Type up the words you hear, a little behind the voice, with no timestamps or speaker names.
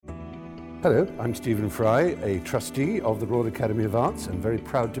Hello, I'm Stephen Fry, a trustee of the Royal Academy of Arts and very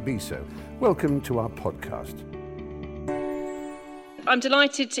proud to be so. Welcome to our podcast. I'm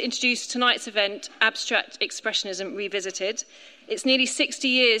delighted to introduce tonight's event, Abstract Expressionism Revisited. It's nearly 60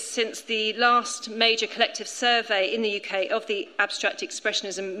 years since the last major collective survey in the UK of the abstract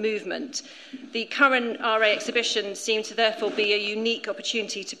expressionism movement. The current RA exhibition seemed to therefore be a unique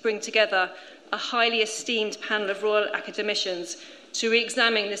opportunity to bring together a highly esteemed panel of Royal Academicians to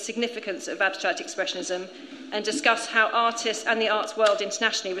re-examine the significance of abstract expressionism and discuss how artists and the arts world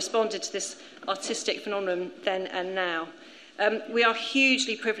internationally responded to this artistic phenomenon then and now. We are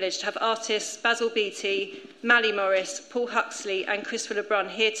hugely privileged to have artists Basil Beattie, Mally Morris, Paul Huxley and Christopher Lebrun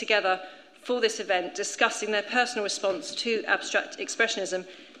here together for this event, discussing their personal response to abstract expressionism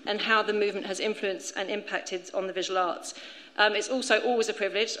and how the movement has influenced and impacted on the visual arts. It's also always a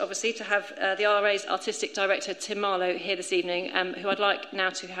privilege, obviously, to have the RA's Artistic Director, Tim Marlowe, here this evening, who I'd like now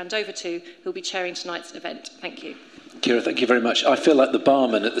to hand over to, who will be chairing tonight's event. Thank you. Kira, thank you very much. I feel like the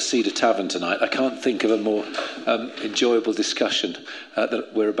barman at the Cedar Tavern tonight. I can't think of a more enjoyable discussion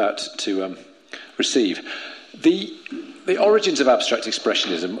that we're about to receive. The origins of abstract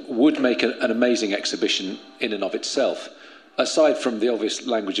expressionism would make an amazing exhibition in and of itself. Aside from the obvious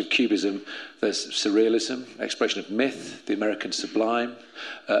language of Cubism, there's Surrealism, expression of myth, the American Sublime,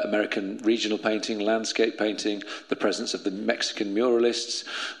 American regional painting, landscape painting, the presence of the Mexican muralists,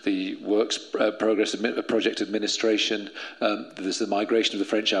 the works progress of project administration, there's the migration of the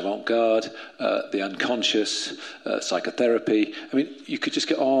French avant-garde, the unconscious, psychotherapy. I mean, you could just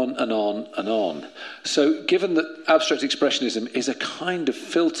go on and on and on. So given that abstract expressionism is a kind of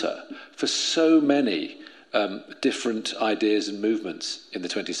filter for so many different ideas and movements in the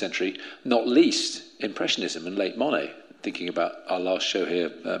 20th century, not least Impressionism and late Monet, thinking about our last show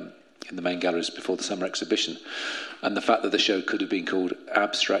here in the main galleries before the summer exhibition, and the fact that the show could have been called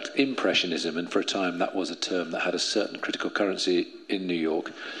Abstract Impressionism, and for a time that was a term that had a certain critical currency in New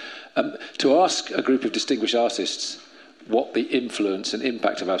York. To ask a group of distinguished artists what the influence and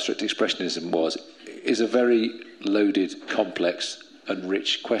impact of abstract expressionism was is a very loaded, complex and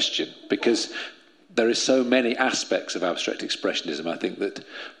rich question, because there are so many aspects of abstract expressionism, I think, that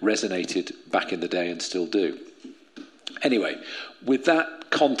resonated back in the day and still do. Anyway, with that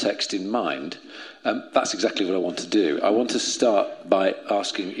context in mind, that's exactly what I want to do. I want to start by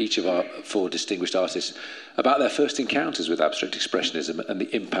asking each of our four distinguished artists about their first encounters with abstract expressionism and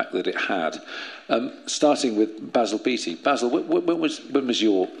the impact that it had. Starting with Basil Beattie. Basil, when was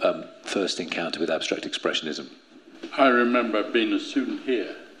your first encounter with abstract expressionism? I remember being a student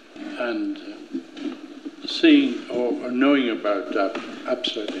here and seeing or knowing about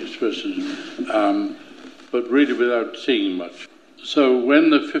abstract expressionism, but really without seeing much. So when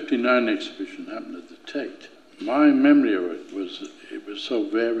the 59 exhibition happened at the Tate, my memory of it was so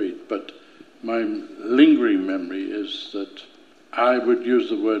varied, but my lingering memory is that I would use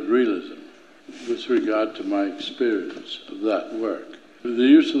the word realism with regard to my experience of that work. The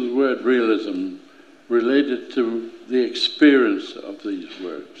use of the word realism related to the experience of these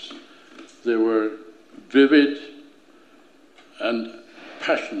works. They were vivid and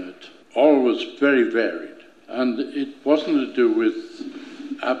passionate, always very varied. And it wasn't to do with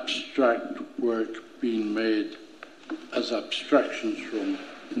abstract work being made as abstractions from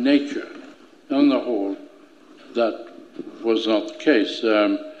nature. On the whole, that was not the case.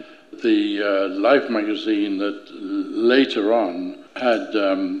 The Life magazine that later on had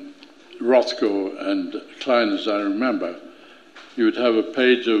Rothko and Klein, as I remember, you would have a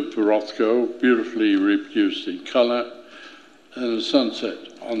page of Rothko, beautifully reproduced in colour, and a sunset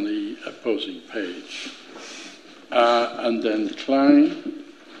on the opposing page. And then Klein,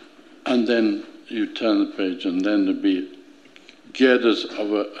 and then you turn the page, and then there'd be girders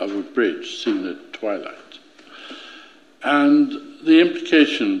of a bridge seen at twilight. And the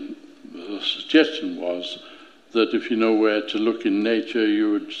implication, the suggestion was that if you know where to look in nature, you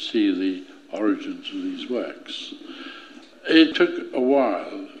would see the origins of these works. It took a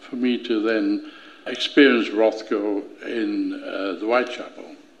while for me to then experience Rothko in the Whitechapel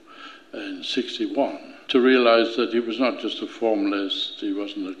in 1961, to realise that he was not just a formalist, he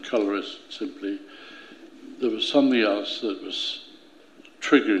wasn't a colourist simply. There was something else that was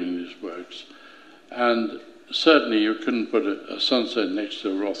triggering these works. And certainly you couldn't put a sunset next to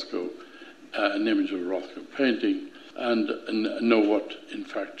a Rothko, an image of a Rothko painting, and know what, in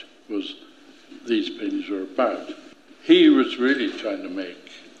fact, these paintings were about. He was really trying to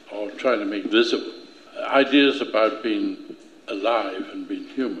make visible ideas about being alive and being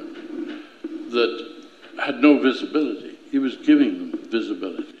human that had no visibility. He was giving them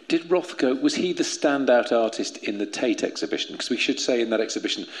visibility. Did Rothko, was he the standout artist in the Tate exhibition? Because we should say in that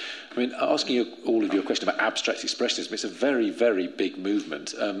exhibition, I mean, asking you all of your question about abstract expressionism, it's a very, very big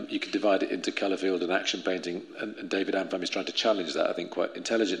movement. You could divide it into colour field and action painting, and David Ampham is trying to challenge that, I think, quite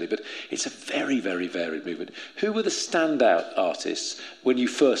intelligently. But it's a very, very varied movement. Who were the standout artists when you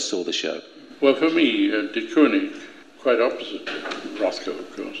first saw the show? Well, for me, de Kooning, quite opposite Rothko,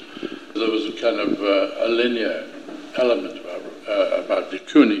 of course. There was a kind of a linear element about de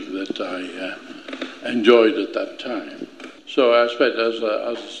Kooning that I enjoyed at that time. So I suppose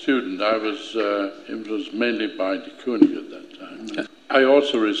as a student, I was influenced mainly by de Kooning at that time. Yeah. I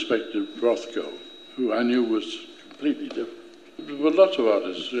also respected Rothko, who I knew was completely different. There were lots of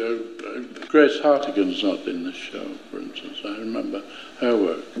artists. Grace Hartigan's not in this show, for instance. I remember her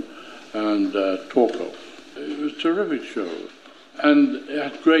work. And Torkov. It was a terrific show. And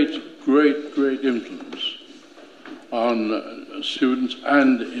it had great, great, great influence on students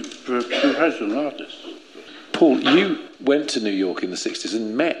and professional artists. Paul, you went to New York in the 60s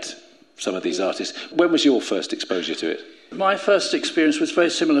and met some of these artists. When was your first exposure to it? My first experience was very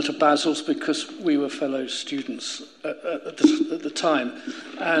similar to Basil's because we were fellow students at the time.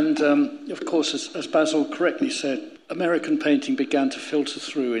 And, of course, as Basil correctly said, American painting began to filter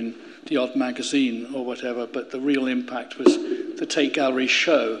through in the odd magazine or whatever, but the real impact was the Tate Gallery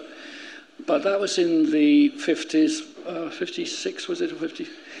show. But that was in the 50s, 56, was it? 50?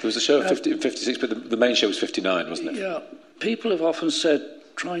 There was a show of 56, but the main show was 59, wasn't it? Yeah. People have often said,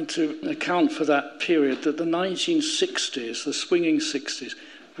 trying to account for that period, that the 1960s, the swinging 60s,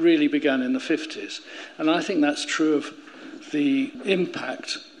 really began in the 50s. And I think that's true of the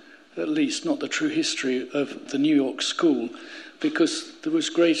impact, at least not the true history, of the New York School, because there was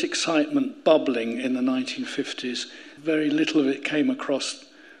great excitement bubbling in the 1950s. Very little of it came across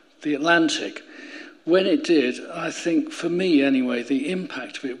the Atlantic. When it did, I think, for me anyway, the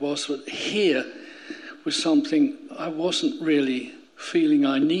impact of it was that here was something I wasn't really feeling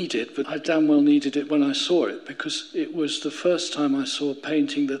I needed, but I damn well needed it when I saw it, because it was the first time I saw a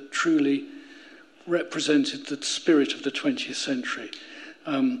painting that truly represented the spirit of the 20th century.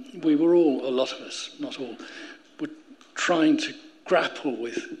 We were all, a lot of us, not all, were trying to grapple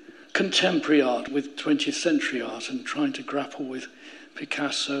with contemporary art, with 20th century art, and trying to grapple with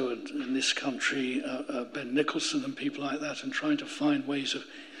Picasso and in this country, Ben Nicholson and people like that, and trying to find ways of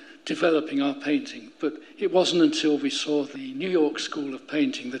developing our painting. But it wasn't until we saw the New York School of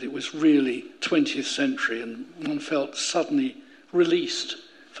Painting that it was really 20th century, and one felt suddenly released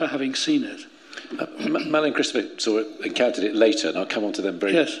for having seen it. Mal and Christopher encountered it later, and I'll come on to them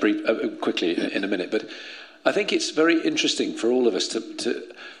very quickly in a minute. But I think it's very interesting for all of us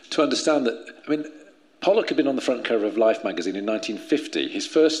to understand that, I mean, Pollock had been on the front cover of Life magazine in 1950. His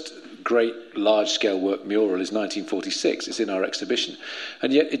first great large-scale work, Mural, is 1946. It's in our exhibition.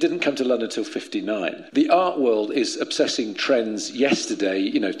 And yet it didn't come to London until 59. The art world is obsessing trends yesterday,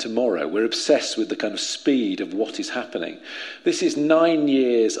 tomorrow. We're obsessed with the kind of speed of what is happening. This is 9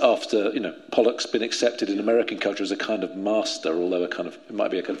 years after, Pollock's been accepted in American culture as a kind of master, although it might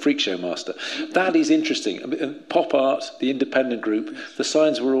be a kind of freak show master. That is interesting. I mean, pop art, the independent group, the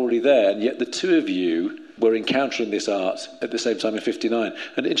signs were already there, and yet the two of you were encountering this art at the same time in 59.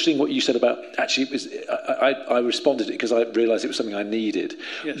 And interesting what you said about, actually, it was, I responded to it because I realised it was something I needed.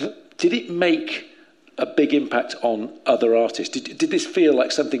 Yes. Did it make a big impact on other artists? Did this feel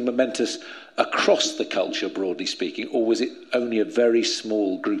like something momentous across the culture, broadly speaking, or was it only a very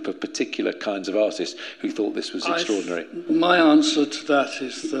small group of particular kinds of artists who thought this was extraordinary? My answer to that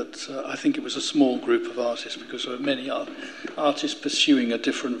is that I think it was a small group of artists, because there were many artists pursuing a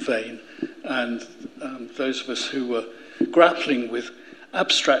different vein, and those of us who were grappling with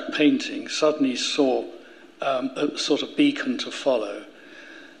abstract painting suddenly saw a sort of beacon to follow.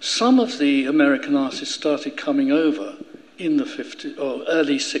 Some of the American artists started coming over in the 50s or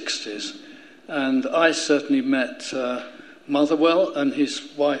early 60s, and I certainly met Motherwell, and his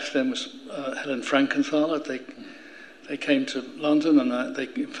wife then was Helen Frankenthaler. They came to London, and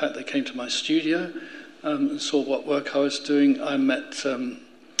they came to my studio and saw what work I was doing. I met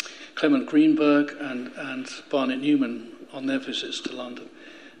Clement Greenberg and Barnett Newman on their visits to London.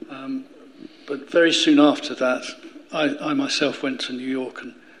 But very soon after that, I myself went to New York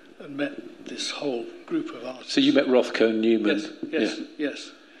and met this whole group of artists. So you met Rothko, Newman?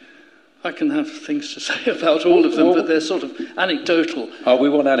 Yes. I can have things to say about all of them, but they're sort of anecdotal. Oh, we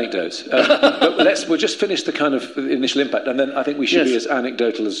want anecdotes. But we'll just finish the kind of initial impact, and then I think we should be as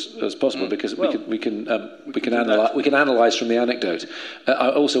anecdotal as possible, because we can analyse from the anecdote. I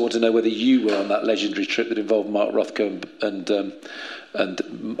also want to know whether you were on that legendary trip that involved Mark Rothko and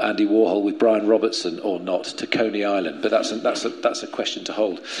Andy Warhol with Brian Robertson or not to Coney Island, but that's a question to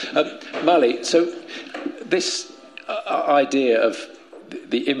hold. Mali, so this idea of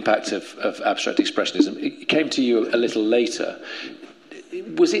the impact of abstract expressionism, it came to you a little later.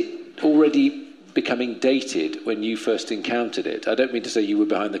 Was it already becoming dated when you first encountered it? I don't mean to say you were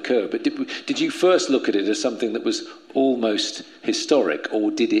behind the curve, but did you first look at it as something that was almost historic,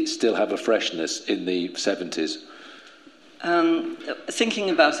 or did it still have a freshness in the 70s? Thinking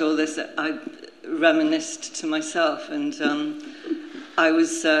about all this, I reminisced to myself, and I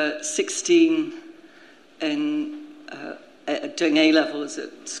was 16 doing A-levels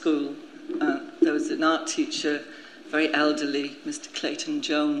at school. There was an art teacher, very elderly, Mr. Clayton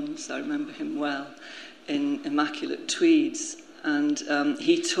Jones, I remember him well, in immaculate tweeds, and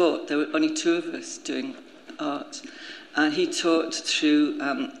he taught. There were only two of us doing art, and he taught through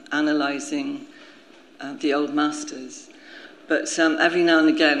analysing the old masters. But every now and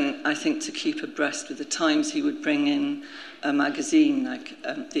again, I think to keep abreast with the times, he would bring in a magazine like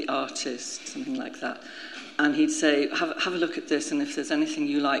The Artist, something like that. And he'd say, have a look at this, and if there's anything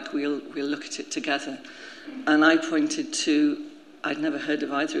you like, we'll look at it together. And I pointed to, I'd never heard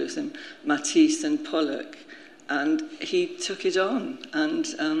of either of them, Matisse and Pollock, and he took it on. And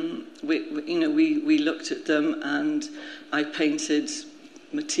we looked at them, and I painted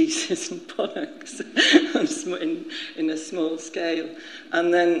Matisse's and Pollock's in a small scale.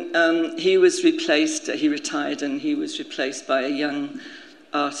 And then he was replaced, he retired, and he was replaced by a young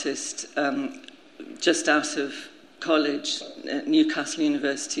artist just out of college, Newcastle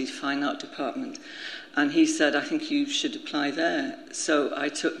University Fine Art Department. And he said, I think you should apply there. So I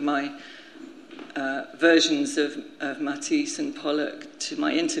took my versions of Matisse and Pollock to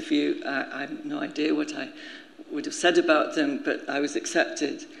my interview. I have no idea what I would have said about them, but I was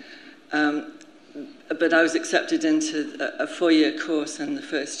accepted. But I was accepted into a 4-year course, and the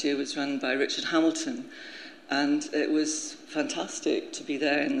first year was run by Richard Hamilton. And it was fantastic to be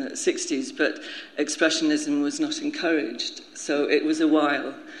there in the 60s, but Expressionism was not encouraged. So it was a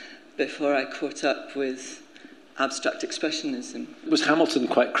while before I caught up with abstract expressionism. Was Hamilton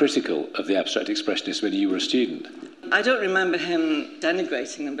quite critical of the abstract expressionists when you were a student? I don't remember him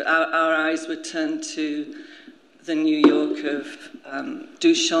denigrating them, but our eyes were turned to the New York of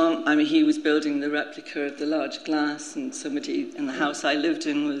Duchamp. I mean, he was building the replica of the large glass, and somebody in the house I lived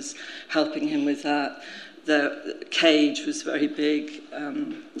in was helping him with that. The Cage was very big,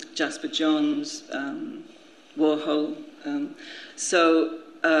 Jasper Johns, Warhol. So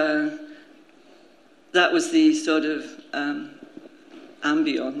that was the sort of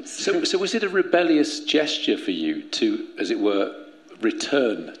ambience. So was it a rebellious gesture for you to, as it were,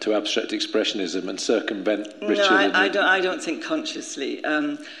 return to abstract expressionism and circumvent Richard? No, I don't think consciously.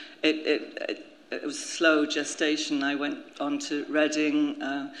 It was a slow gestation. I went on to Reading.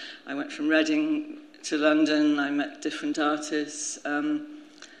 I went from Reading to London. I met different artists.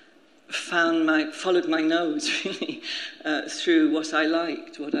 Followed my nose really through what I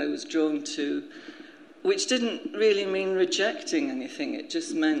liked, what I was drawn to, which didn't really mean rejecting anything. It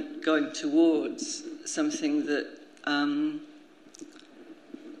just meant going towards something that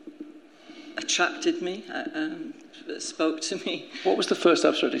attracted me, that spoke to me. What was the first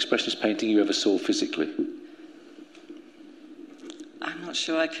abstract expressionist painting you ever saw physically? I'm not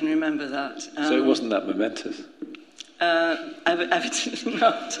sure I can remember that. So it wasn't that momentous? Evidently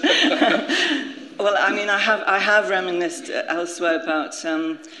not. Well, I mean, I have reminisced elsewhere about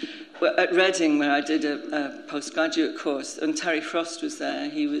at Reading, where I did a postgraduate course, and Terry Frost was there.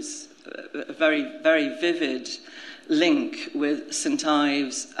 He was a very, very vivid link with St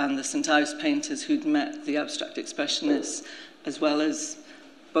Ives and the St Ives painters who'd met the abstract expressionists, as well as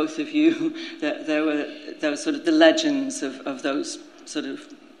both of you. There were sort of the legends of those sort of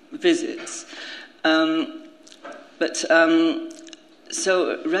visits.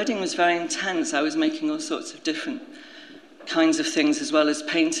 So Reading was very intense. I was making all sorts of different kinds of things as well as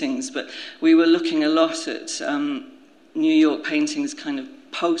paintings, but we were looking a lot at New York paintings, kind of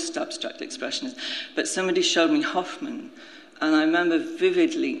post-abstract expressionism. But somebody showed me Hoffman, and I remember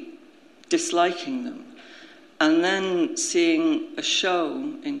vividly disliking them. And then seeing a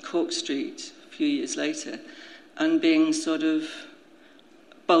show in Cork Street a few years later and being sort of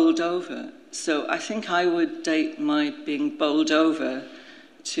bowled over. So I think I would date my being bowled over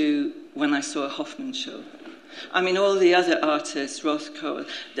to when I saw a Hoffman show. I mean, all the other artists, Rothko,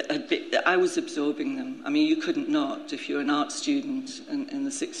 I was absorbing them. I mean, you couldn't not if you're an art student in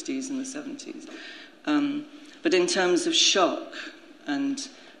the 60s and the 70s. But in terms of shock and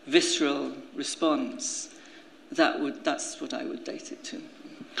visceral response, that's what I would date it to.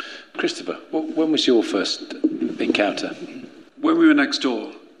 Christopher, when was your first encounter? When we were next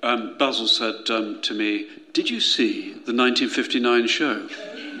door, Basil said to me, "Did you see the 1959 show?"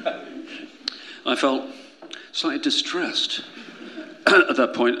 I felt slightly distressed at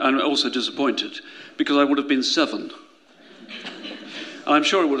that point, and also disappointed, because I would have been 7. And I'm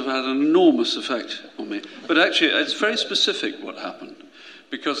sure it would have had an enormous effect on me. But actually, it's very specific what happened,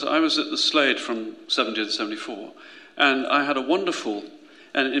 because I was at the Slade from 70 to 74, and I had a wonderful,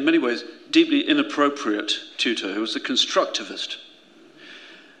 and in many ways, deeply inappropriate tutor who was a constructivist,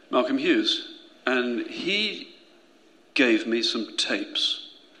 Malcolm Hughes, and he gave me some tapes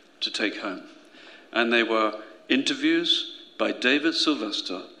to take home. And they were interviews by David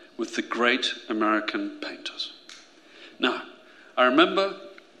Sylvester with the great American painters. Now, I remember,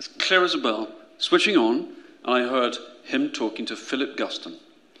 as clear as a bell, switching on, and I heard him talking to Philip Guston.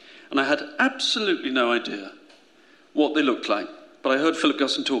 And I had absolutely no idea what they looked like, but I heard Philip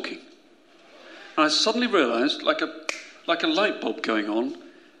Guston talking. And I suddenly realised, like a light bulb going on,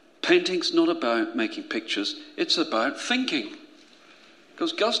 painting's not about making pictures, it's about thinking.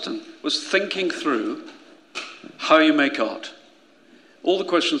 Because Guston was thinking through how you make art. All the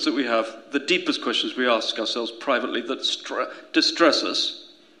questions that we have, the deepest questions we ask ourselves privately that distress us,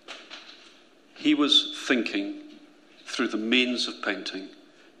 he was thinking through the means of painting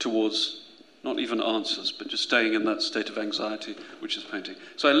towards not even answers, but just staying in that state of anxiety, which is painting.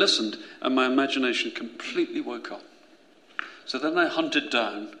 So I listened, and my imagination completely woke up. So then I hunted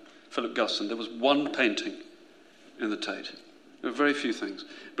down Philip Guston. There was one painting in the Tate. There were very few things.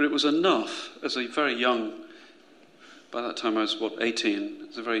 But it was enough as a very young, by that time I was, 18,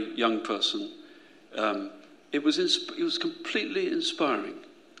 as a very young person. It was completely inspiring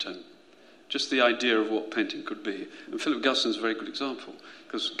to him. Just the idea of what painting could be. And Philip Guston's a very good example,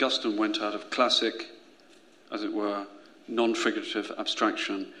 because Guston went out of classic, as it were, non-figurative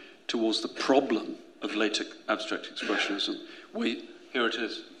abstraction towards the problem of late abstract expressionism. Here it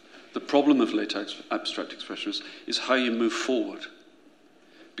is. The problem of late abstract expressionism is how you move forward.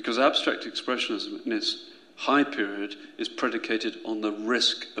 Because abstract expressionism in its high period is predicated on the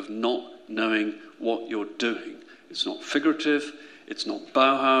risk of not knowing what you're doing. It's not figurative, it's not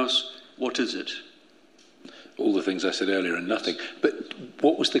Bauhaus. What is it? All the things I said earlier and nothing. But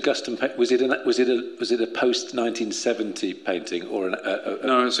what was the Guston painting? Was it a post 1970 painting or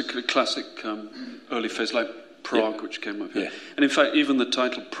No, it's a classic early phase, like Prague, which came up here. Yeah. And in fact, even the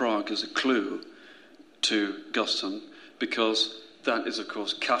title Prague is a clue to Guston, because that is, of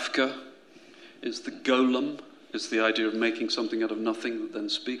course, Kafka. It's the golem. It's the idea of making something out of nothing that then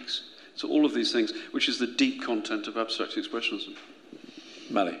speaks. So all of these things, which is the deep content of abstract expressionism.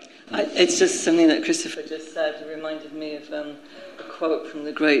 Mally. It's just something that Christopher just said. It reminded me of a quote from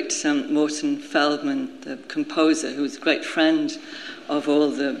the great Morton Feldman, the composer, who was a great friend of all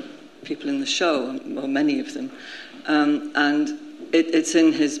the people in the show, or many of them. And it's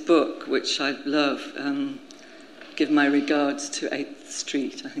in his book, which I love, Give My Regards to 8th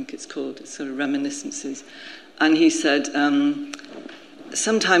Street, I think it's called. It's sort of reminiscences. And he said,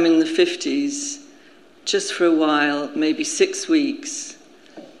 sometime in the 50s, just for a while, maybe 6 weeks,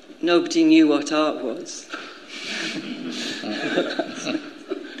 nobody knew what art was.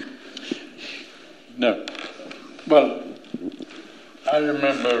 No. Well, I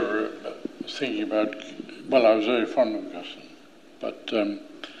remember thinking about, I was very fond of Guston, but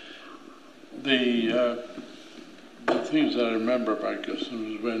the things that I remember about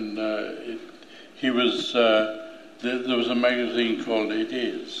Guston was when there was a magazine called It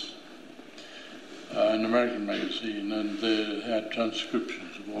Is, an American magazine, and they had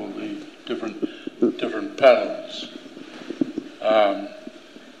transcriptions of all the different panels.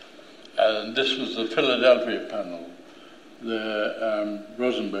 And this was the Philadelphia panel.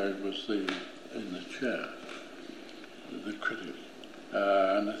 Rosenberg was in the chair, the critic,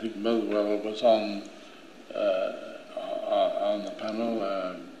 and I think Motherwell was on the panel.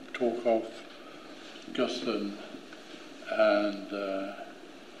 Torkoff, Guston, and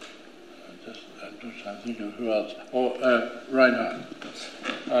I'm just trying to think of who else. Reinhardt.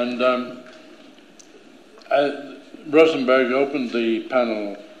 And Rosenberg opened the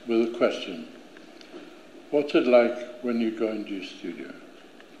panel with a question. What's it like when you go into your studio?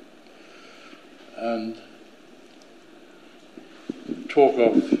 And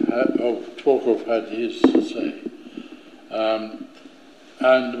Torkoff had his to say.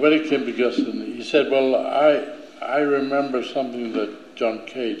 And when it came to Guston, he said, well, I remember something that John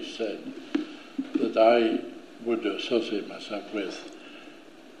Cage said that I would associate myself with.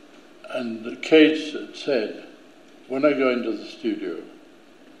 And Cage had said, when I go into the studio,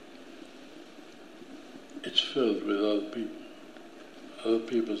 it's filled with other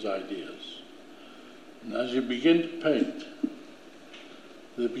people's ideas. And as you begin to paint,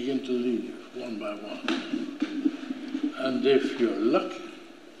 they begin to leave one by one. And if you're lucky,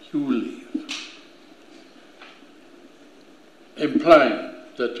 you will leave. Implying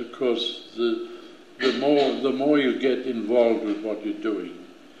that, of course, the more you get involved with what you're doing,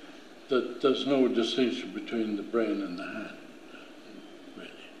 that there's no distinction between the brain and the hand, really.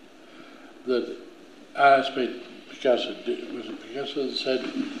 That I expect Picasso did. Was it Picasso that said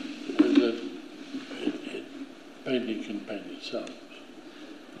that painting can paint itself?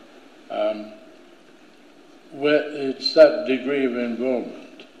 Where it's that degree of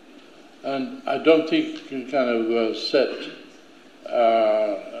involvement, and I don't think you can kind of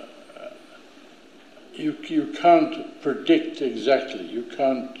you can't predict exactly. You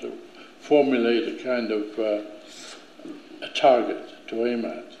can't formulate a kind of a target to aim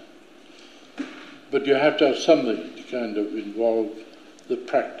at. But you have to have something to kind of involve the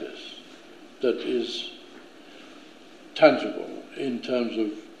practice that is tangible in terms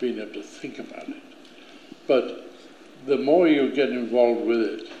of being able to think about it. But the more you get involved with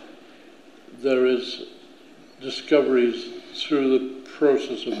it, there is discoveries through the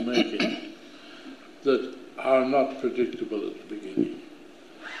process of making that are not predictable at the beginning.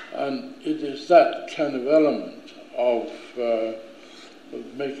 And it is that kind of element of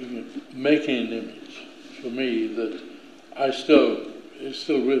making an image for me that is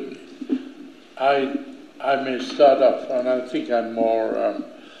still with me. I may start off, and I think I'm more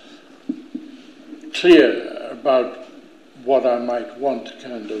clear about what I might want to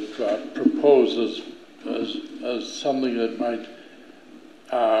kind of propose as something that might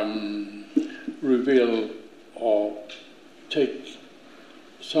reveal or take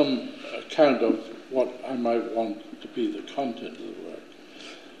some account of what I might want to be the content of the work.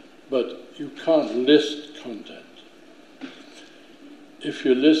 But you can't list content. If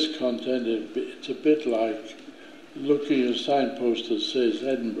you list content, it's a bit like looking at a signpost that says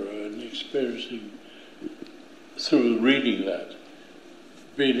Edinburgh and experiencing, through reading that,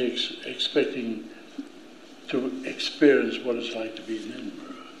 being expecting to experience what it's like to be in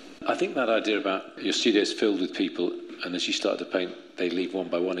Edinburgh. I think that idea about your studio is filled with people, and as you start to paint, they leave one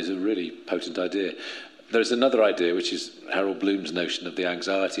by one, is a really potent idea. There's another idea, which is Harold Bloom's notion of the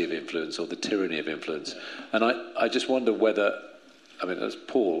anxiety of influence or the tyranny of influence. And I just wonder whether, I mean, as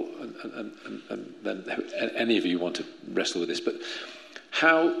Paul and then any of you want to wrestle with this, but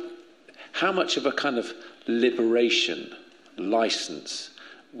how much of a kind of liberation, license,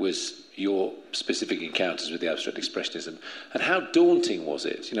 was your specific encounters with the abstract expressionism, and how daunting was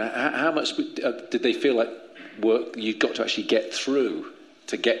it? You know, how much did they feel like work you got to actually get through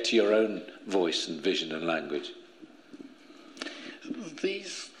to get to your own voice and vision and language?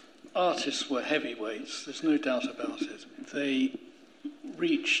 These artists were heavyweights, there's no doubt about it. They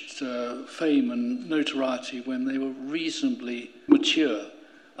reached fame and notoriety when they were reasonably mature,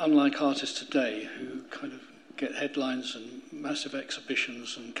 unlike artists today who kind of get headlines and massive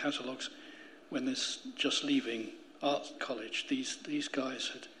exhibitions and catalogues when they're just leaving art college. These guys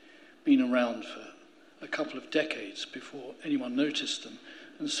had been around for a couple of decades before anyone noticed them.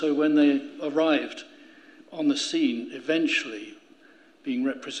 And so when they arrived on the scene, eventually being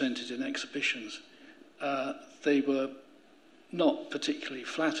represented in exhibitions, they were not particularly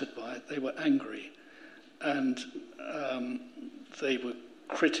flattered by it. They were angry. And they were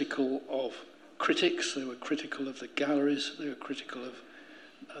critical of critics, they were critical of the galleries, they were critical of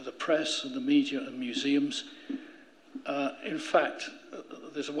the press and the media and museums. In fact,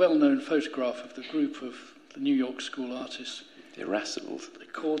 there's a well-known photograph of the group of the New York School artists. The Irascibles. They're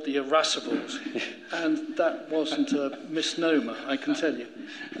called the Irascibles. And that wasn't a misnomer, I can tell you.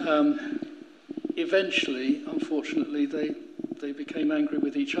 Eventually, unfortunately, they became angry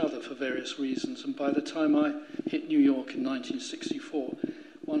with each other for various reasons. And by the time I hit New York in 1964,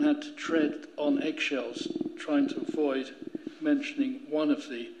 one had to tread on eggshells trying to avoid mentioning one of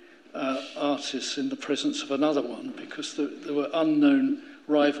the artists in the presence of another one, because there were unknown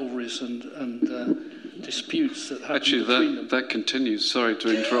rivalries and disputes that happened between them. That continues. Sorry to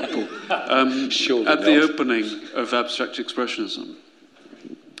interrupt, Paul. Sure. At the opening of Abstract Expressionism,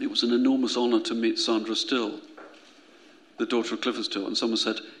 it was an enormous honour to meet Sandra Still, the daughter of Clifford Still, and someone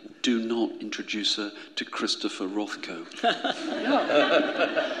said, do not introduce her to Christopher Rothko.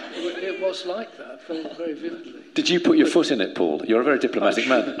 It was like that, very, very vividly. Did you put your foot in it, Paul? You're a very diplomatic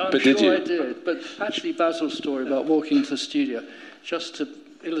man, but did you? I did, but actually Basil's story about walking into the studio, just to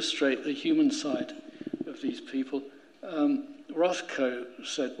illustrate the human side of these people, Rothko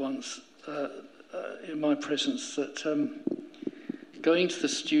said once in my presence that going to the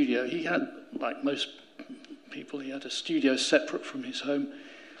studio, he had, like most people, he had a studio separate from his home.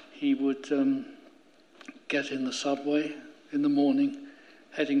 He would get in the subway in the morning,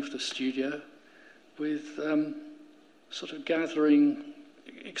 heading for the studio, with sort of gathering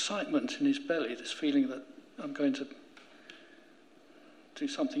excitement in his belly, this feeling that I'm going to do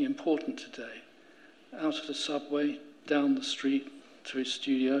something important today. Out of the subway, down the street to his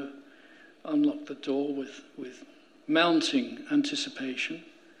studio, unlock the door with mounting anticipation,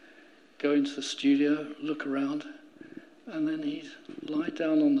 go into the studio, look around, and then he'd lie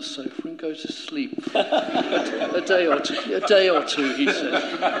down on the sofa and go to sleep for a day or two, he said.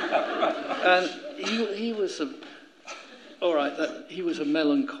 And he was he was a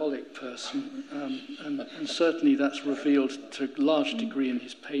melancholic person, and certainly that's revealed to a large degree in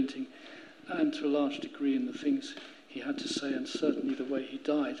his painting, and to a large degree in the things he had to say, and certainly the way he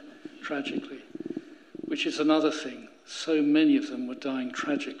died tragically, which is another thing. So many of them were dying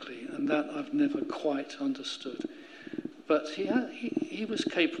tragically, and that I've never quite understood. But he was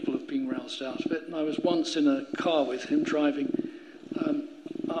capable of being roused out of it, and I was once in a car with him driving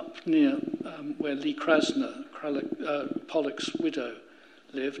up near where Lee Krasner, Pollock's widow,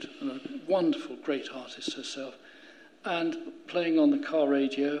 lived, and a wonderful, great artist herself. And playing on the car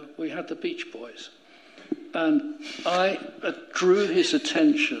radio, we had the Beach Boys. And I drew his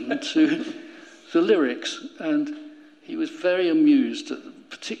attention to the lyrics, and he was very amused at the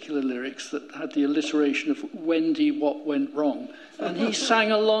particular lyrics that had the alliteration of Wendy, what went wrong. And he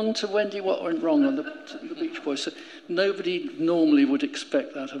sang along to Wendy, what went wrong on the Beach Boys. So nobody normally would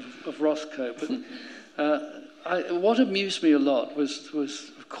expect that of Rothko. But what amused me a lot was,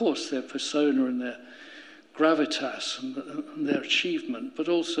 of course, their persona and their gravitas and their achievement, but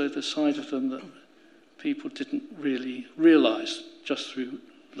also the side of them that people didn't really realise just through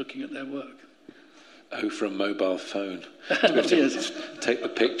looking at their work. Oh, for a mobile phone. Yes. Take the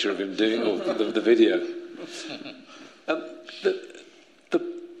picture of him doing or the video. The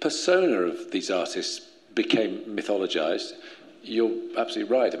persona of these artists became mythologised. You're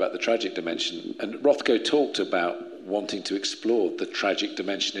absolutely right about the tragic dimension. And Rothko talked about wanting to explore the tragic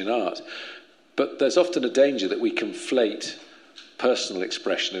dimension in art. But there's often a danger that we conflate personal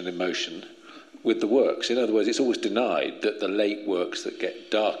expression and emotion with the works. In other words, it's always denied that the late works that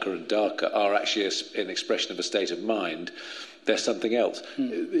get darker and darker are actually an expression of a state of mind. They're something else.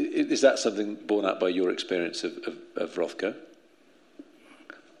 Is that something borne out by your experience of Rothko?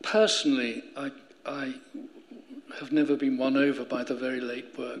 Personally, I have never been won over by the very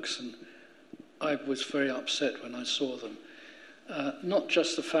late works, and I was very upset when I saw them. Not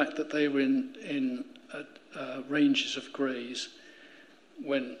just the fact that they were in ranges of greys,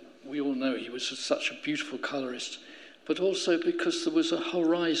 when we all know he was such a beautiful colourist, but also because there was a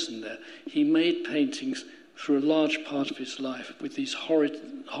horizon there. He made paintings through a large part of his life with these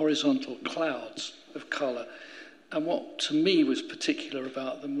horizontal clouds of colour. And what to me was particular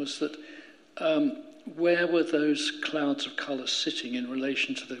about them was that where were those clouds of colour sitting in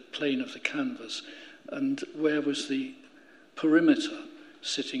relation to the plane of the canvas, and where was the perimeter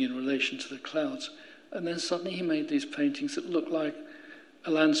sitting in relation to the clouds? And then suddenly he made these paintings that looked like a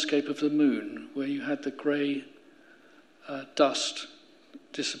landscape of the moon, where you had the grey dust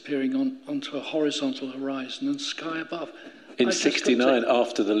disappearing onto a horizontal horizon and sky above. In '69,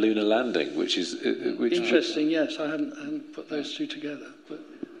 after the lunar landing, which is interesting. Yes, I hadn't put those two together. But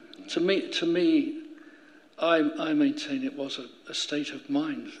to me, I maintain it was a state of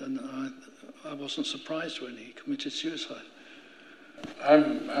mind, and I wasn't surprised when he committed suicide.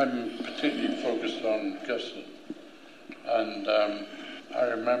 I'm particularly focused on Guston, and I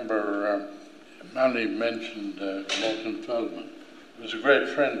remember Manley mentioned Morton Feldman. He was a great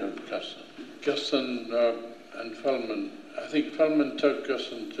friend of Guston. Guston and Feldman, I think Feldman took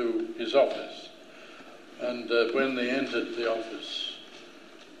Guston to his office, and when they entered the office,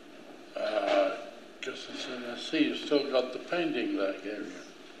 Guston said, "I see you've still got the painting that I gave you."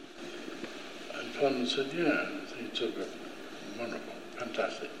 And Feldman said, "Yeah, I think it's wonderful,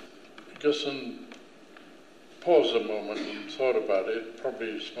 fantastic." Guston paused a moment and thought about it,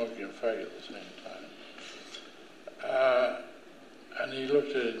 probably smoking a fag at the same time. And he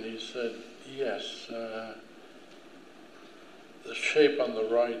looked at it and he said, "Yes, the shape on the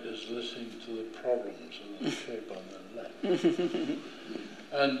right is listening to the problems of the shape on the left."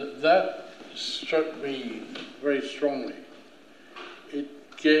 And that struck me very strongly.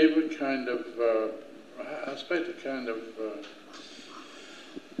 It gave a kind of,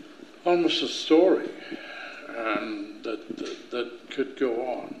 almost a story that could go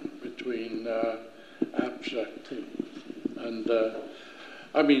on between abstract things. And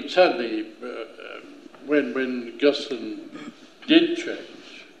I mean, sadly, when Guston did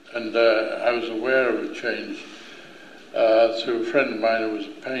change, and I was aware of a change through a friend of mine who was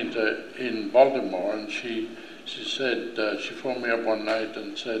a painter in Baltimore, and she said, she phoned me up one night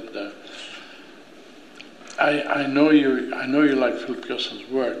and said, I know you like Philip Guston's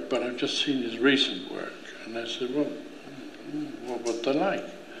work, but I've just seen his recent work. And I said, well, what they like?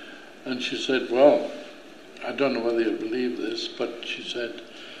 And she said, well, I don't know whether you'll believe this, but she said,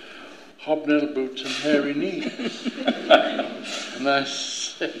 hobnail boots and hairy knees. And I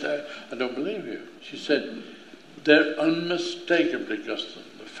said, I don't believe you. She said, they're unmistakably Guston.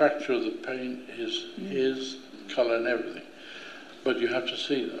 The facture of the paint is his, colour and everything. But you have to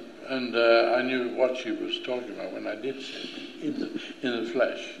see them. And I knew what she was talking about when I did see them in the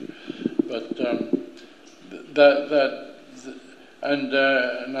flesh. But and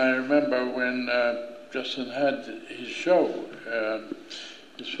I remember when Guston had his show,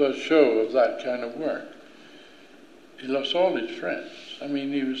 his first show of that kind of work, he lost all his friends. I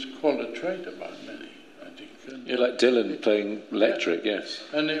mean, he was called a traitor by many, I think. You're like Dylan playing electric, yeah. Yes.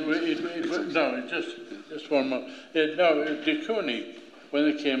 And just one more. De Kooning, when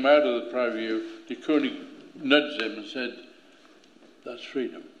they came out of the private view, De Kooning nudged him and said, that's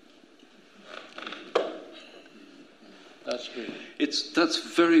freedom. That's freedom. That's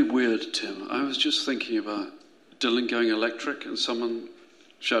very weird, Tim. I was just thinking about Dylan going electric and someone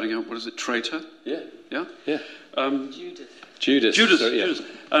shouting out, what is it, traitor? Yeah. Yeah? Yeah. Judas. Sorry, yeah. Judas.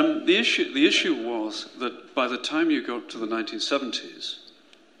 The issue was that by the time you got to the 1970s,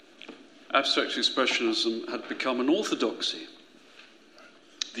 abstract expressionism had become an orthodoxy.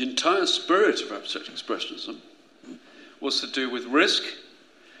 The entire spirit of abstract expressionism was to do with risk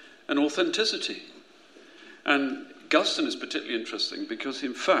and authenticity. And Guston is particularly interesting because,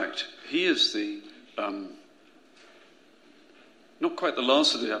 in fact, he is the not quite the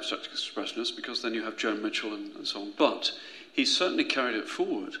last of the abstract expressionists, because then you have Joan Mitchell and so on, but he certainly carried it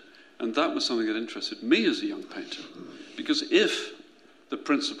forward, and that was something that interested me as a young painter. Because if the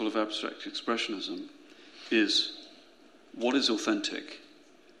principle of abstract expressionism is what is authentic,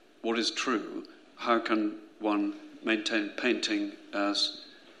 what is true, how can one maintain painting as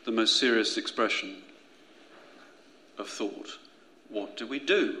the most serious expression of thought? What do we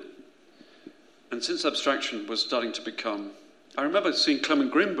do? And since abstraction was starting to become... I remember seeing Clement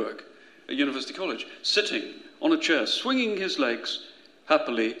Greenberg at University College, sitting on a chair, swinging his legs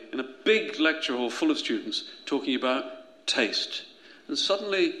happily in a big lecture hall full of students, talking about taste. And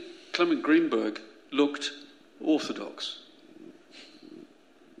suddenly, Clement Greenberg looked orthodox.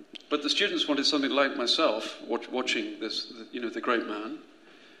 But the students wanted something like myself, watching this, the great man,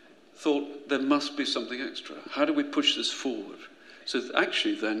 thought there must be something extra. How do we push this forward? So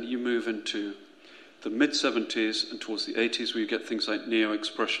actually then you move into the mid-70s and towards the 80s where you get things like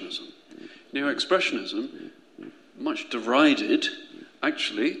neo-expressionism. Neo-expressionism, much derided,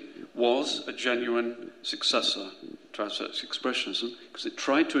 actually was a genuine successor to abstract expressionism because it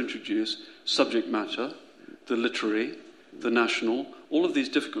tried to introduce subject matter, the literary, the national, all of these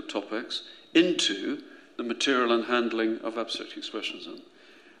difficult topics into the material and handling of abstract expressionism.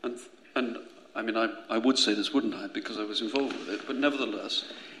 And I mean, I would say this, wouldn't I, because I was involved with it, but nevertheless,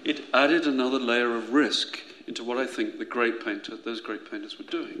 it added another layer of risk into what I think those great painters were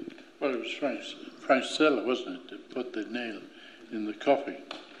doing. Well, it was Frank Stella, wasn't it, that put the nail in the coffin,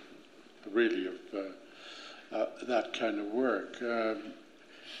 really, of that kind of work.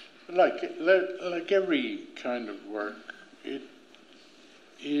 Like every kind of work, it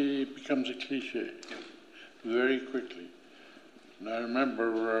becomes a cliche very quickly. And I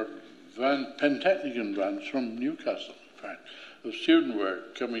remember Pentechnicon runs from Newcastle, in fact, of student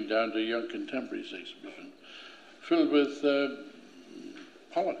work coming down to Young Contemporaries exhibition, filled with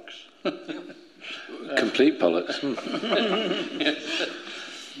Pollocks. Complete Pollocks. Yes.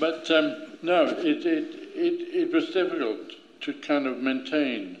 But no, it was difficult to kind of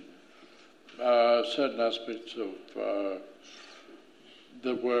maintain certain aspects of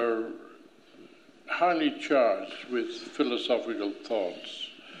that were highly charged with philosophical thoughts.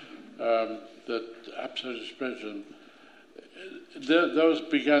 That abstract expression, those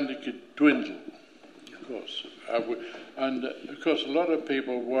began to dwindle, of course. And of course, a lot of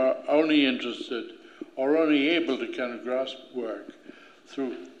people were only interested or only able to kind of grasp work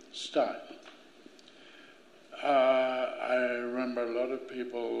through style. I remember a lot of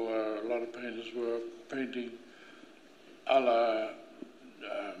people, a lot of painters were painting a la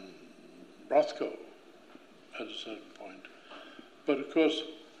Rothko at a certain point. But of course,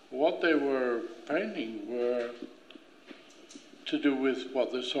 what they were painting were to do with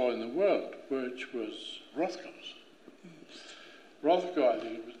what they saw in the world, which was Rothko's. Rothko, I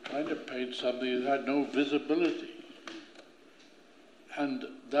think, was trying to paint something that had no visibility. And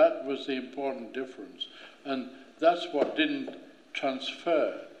that was the important difference. And that's what didn't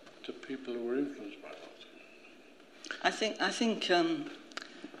transfer to people who were influenced by Rothko. I think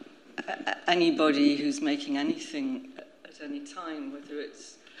anybody who's making anything at any time, whether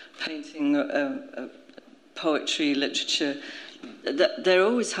it's painting, poetry, literature, they're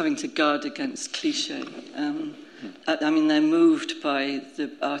always having to guard against cliché. I mean, they're moved by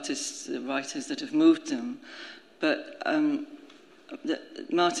the artists, the writers that have moved them. But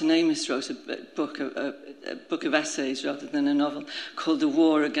Martin Amis wrote a book of essays rather than a novel called The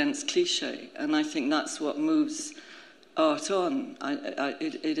War Against Cliché. And I think that's what moves art on.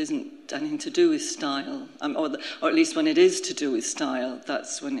 It isn't anything to do with style, or at least when it is to do with style,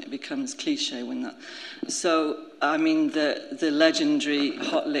 that's when it becomes cliché. So, I mean, the legendary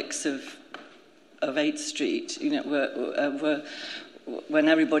hot licks of 8th Street, were when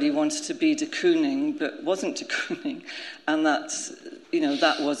everybody wanted to be de Kooning but wasn't de Kooning, and that's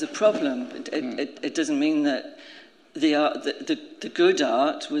that was a problem. It doesn't mean that the good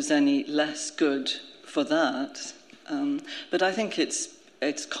art was any less good for that. But I think it's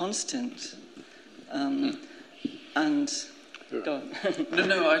constant. And go on.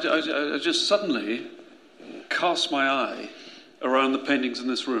 No, I just suddenly cast my eye around the paintings in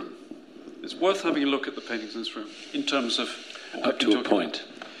this room. It's worth having a look at the paintings in this room in terms of up to a point.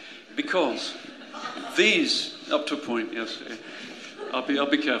 Because these, up to a point, yes. I'll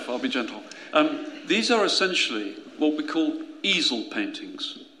be careful. I'll be gentle. These are essentially what we call easel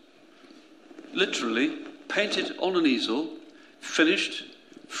paintings. Literally painted on an easel, finished,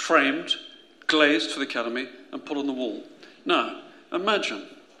 framed, glazed for the Academy, and put on the wall. Now, imagine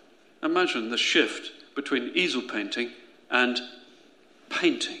the shift between easel painting and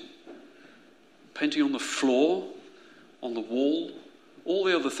painting. Painting on the floor, on the wall, all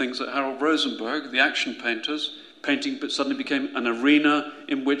the other things that Harold Rosenberg, the action painters, painting but suddenly became an arena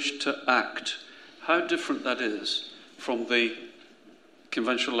in which to act. How different that is from the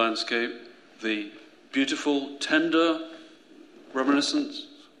conventional landscape, the beautiful, tender reminiscence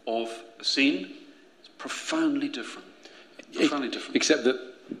of a scene. It's profoundly different. Profoundly different. Except that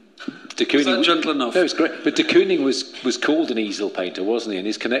de Kooning... Is that gentle enough? No, it's great. But de Kooning was called an easel painter, wasn't he? And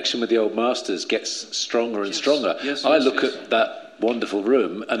his connection with the old masters gets stronger and stronger. Yes, I look at that wonderful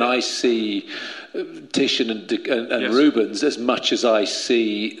room and I see Titian and Rubens as much as I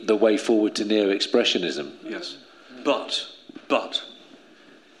see the way forward to neo-expressionism. Yes. But...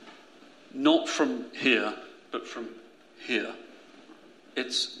 not from here, but from here.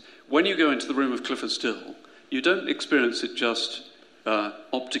 It's when you go into the room of Clifford Still, you don't experience it just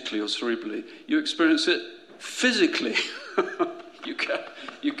optically or cerebrally. You experience it physically.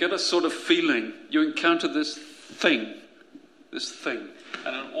 You get a sort of feeling. You encounter this thing.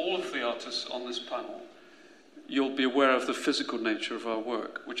 And in all of the artists on this panel, you'll be aware of the physical nature of our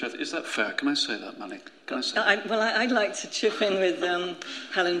work. Is that fair? Can I say that, Malik? Can I say that? Well, I'd like to chip in with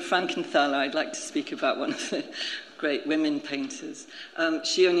Helen Frankenthaler. I'd like to speak about one of the great women painters.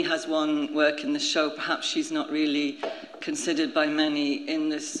 She only has one work in the show. Perhaps she's not really considered by many in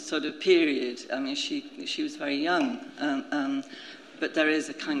this sort of period. I mean, she was very young, but there is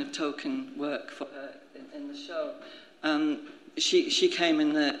a kind of token work for her in the show. She came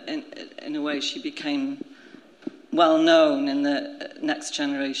in a way. She became well known in the next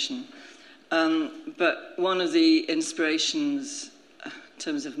generation. But one of the inspirations in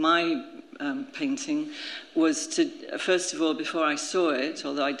terms of my painting was to, first of all, before I saw it,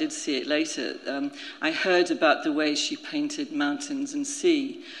 although I did see it later, I heard about the way she painted mountains and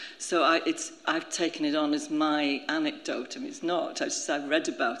sea. So I've taken it on as my anecdote. I mean, it's not. I've read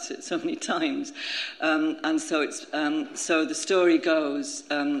about it so many times. And so so the story goes,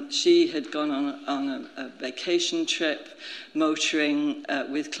 she had gone on a vacation trip, motoring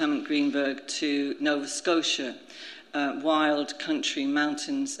with Clement Greenberg to Nova Scotia, wild country,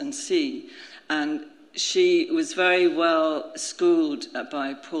 mountains and sea. And she was very well schooled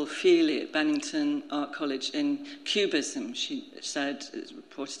by Paul Feely at Bennington Art College in Cubism. She said, is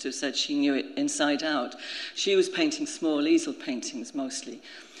reported to have said, she knew it inside out. She was painting small easel paintings mostly.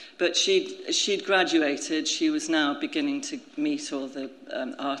 But she'd graduated. She was now beginning to meet all the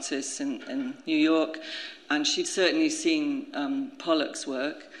artists in New York. And she'd certainly seen Pollock's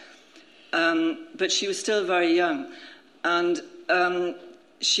work. but she was still very young. And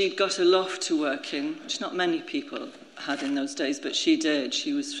she'd got a loft to work in, which not many people had in those days, but she did.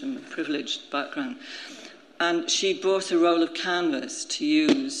 She was from a privileged background. And she brought a roll of canvas to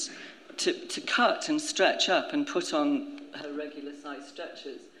use to cut and stretch up and put on her regular size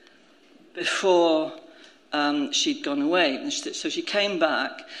stretchers before she'd gone away. So she came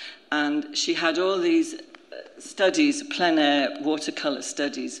back and she had all these studies, plein air watercolour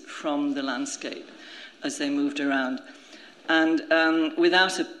studies from the landscape as they moved around. And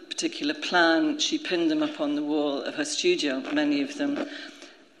without a particular plan, she pinned them up on the wall of her studio, many of them.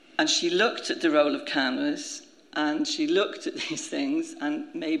 And she looked at the roll of canvas and she looked at these things and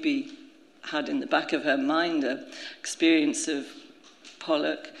maybe had in the back of her mind an experience of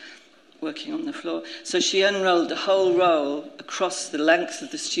Pollock working on the floor. So she unrolled the whole roll across the length of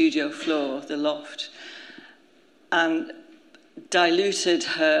the studio floor, the loft, and diluted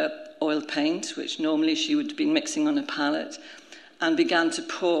her oil paint, which normally she would have been mixing on a palette, and began to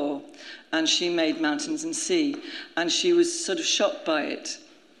pour. And she made Mountains and Sea. And she was sort of shocked by it,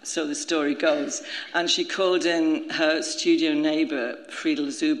 so the story goes. And she called in her studio neighbour, Friedel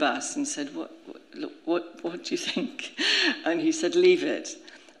Zubas, and said, what do you think? And he said, leave it.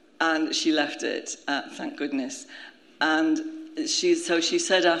 And she left it, thank goodness. And she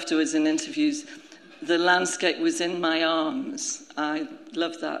said afterwards in interviews, the landscape was in my arms. I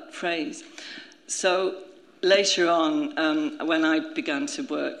love that phrase. So later on, when I began to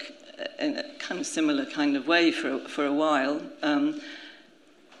work in a kind of similar kind of way for a while,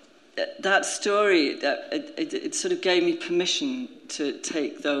 that story, it sort of gave me permission to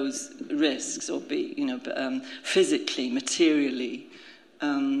take those risks or be, physically, materially.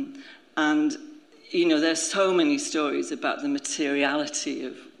 And, there's so many stories about the materiality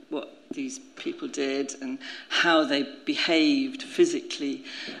of what these people did and how they behaved physically.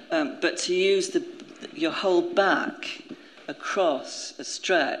 But to use your whole back across a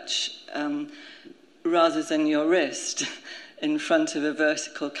stretch rather than your wrist in front of a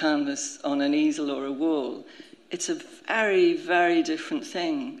vertical canvas on an easel or a wall, it's a very, very different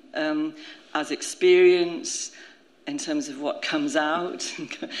thing as experience, in terms of what comes out,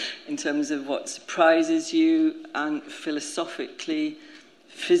 in terms of what surprises you, and philosophically,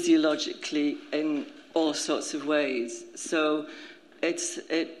 physiologically, in all sorts of ways. So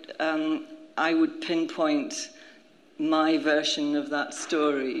I would pinpoint my version of that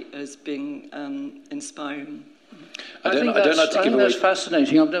story as being inspiring. I think that's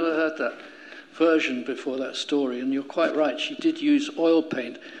fascinating. I've never heard that version before, that story, and you're quite right. She did use oil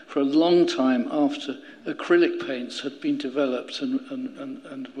paint for a long time after acrylic paints had been developed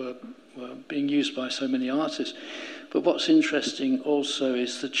and were being used by so many artists. But what's interesting also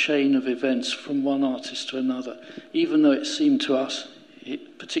is the chain of events from one artist to another. Even though it seemed to us,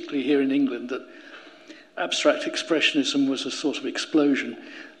 particularly here in England, that abstract expressionism was a sort of explosion,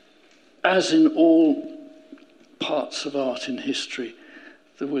 as in all parts of art in history,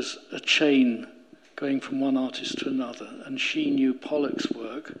 there was a chain going from one artist to another, and she knew Pollock's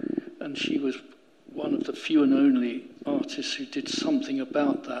work, and she was one of the few and only artists who did something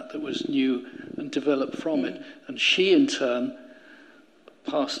about that was new and developed from it. And she, in turn,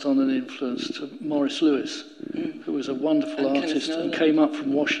 passed on an influence to Morris Lewis, who was a wonderful artist and came up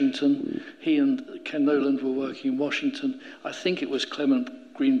from Washington. He and Ken Noland were working in Washington. I think it was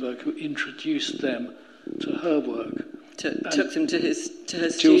Clement Greenberg who introduced them to her work. Took them to her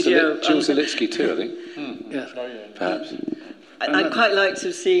studio. Jules Zelitzky too, I think. Yes. Perhaps. I'd quite like to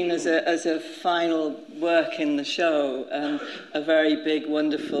have seen as a final work in the show a very big,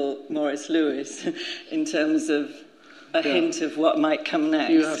 wonderful Morris Lewis in terms of a hint of what might come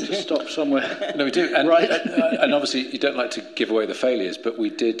next. You have to stop somewhere. No, we do. And, right. And obviously you don't like to give away the failures, but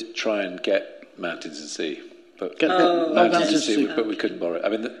we did try and get Mountains and Sea. But but we couldn't borrow it. I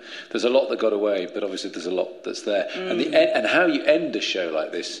mean, there's a lot that got away, but obviously there's a lot that's there. And how you end a show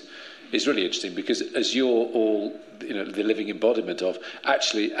like this is really interesting, because as you're all, the living embodiment of,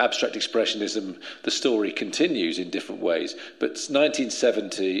 actually abstract expressionism, the story continues in different ways. But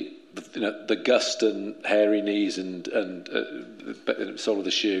 1970, the Guston, Hairy Knees and Sole of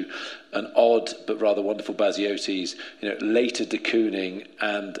the Shoe, an odd but rather wonderful Basiotes, later de Kooning,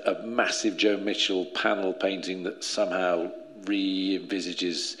 and a massive Joe Mitchell panel painting that somehow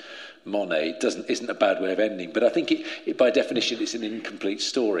re-envisages Monet isn't a bad way of ending, but I think it by definition it's an incomplete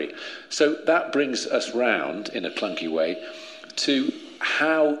story. So that brings us round, in a clunky way, to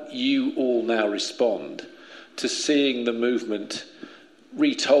how you all now respond to seeing the movement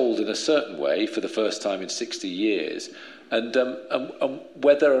retold in a certain way for the first time in 60 years, and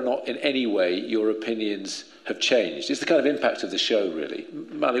whether or not in any way your opinions have changed. It's the kind of impact of the show, really.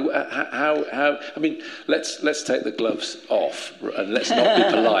 Mali, how? I mean, let's take the gloves off and let's not be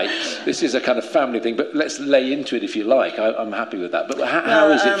polite. This is a kind of family thing, but let's lay into it if you like. I'm happy with that. But how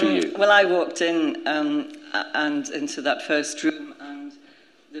is it for you? Well, I walked in and into that first room, and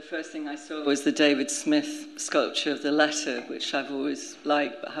the first thing I saw was the David Smith sculpture of the letter, which I've always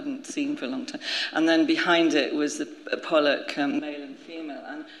liked but haven't seen for a long time. And then behind it was the Pollock male and female,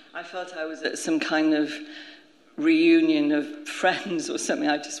 and I felt I was at some kind of reunion of friends or something.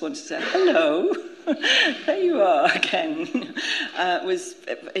 I just wanted to say, hello, there you are again. It was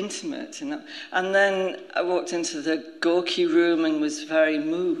intimate, you know. And then I walked into the Gorky room and was very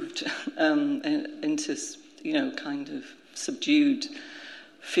moved into, you know, kind of subdued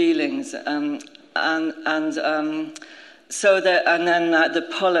feelings. So that, and then the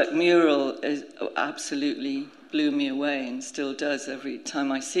Pollock mural is absolutely blew me away and still does every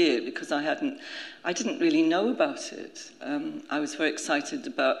time I see it, because I didn't really know about it. I was very excited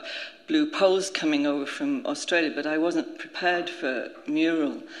about Blue Poles coming over from Australia, but I wasn't prepared for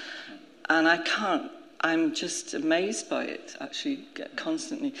mural. And I'm just amazed by it, actually,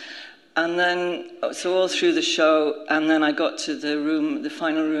 constantly. And then, so all through the show, and then I got to the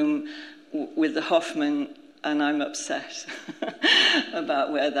final room with the Hoffman, and I'm upset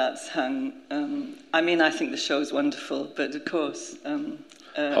about where that's hung. I mean, I think the show's wonderful, but of course...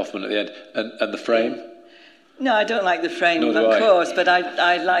 Hoffman at the end. And the frame? No, I don't like the frame, of course, but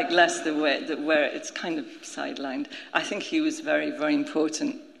I like less the way where it's kind of sidelined. I think he was very, very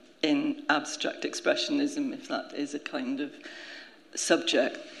important in abstract expressionism, if that is a kind of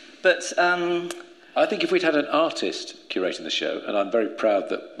subject. But... I think if we'd had an artist curating the show, and I'm very proud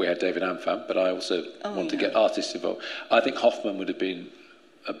that we had David Ampham, but I also want to get artists involved, I think Hoffman would have been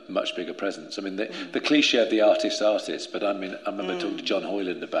a much bigger presence. I mean, the cliche of the artist, but I mean, I remember talking to John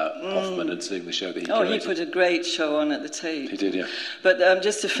Hoyland about Hoffman and seeing the show that he curated. Oh, he put a great show on at the Tate. He did, yeah. But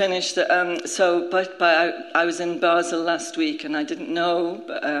just to finish, I was in Basel last week, and I didn't know,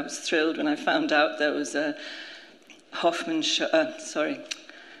 but I was thrilled when I found out there was a Hoffman show,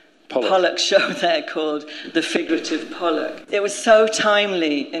 Pollock show there called The Figurative Pollock. It was so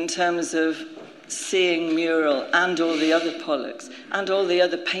timely in terms of seeing mural and all the other Pollocks and all the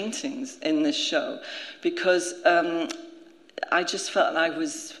other paintings in this show, because I just felt I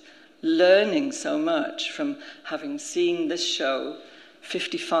was learning so much from having seen this show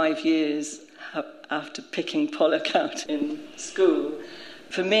 55 years after picking Pollock out in school.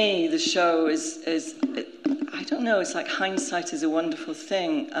 For me, the show is I don't know, it's like hindsight is a wonderful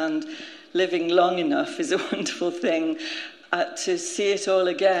thing, and living long enough is a wonderful thing, to see it all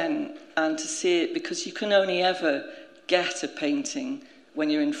again, and to see it, because you can only ever get a painting when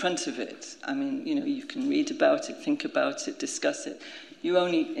you're in front of it. I mean, you know, you can read about it, think about it, discuss it. You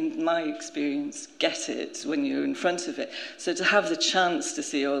only, in my experience, get it when you're in front of it. So to have the chance to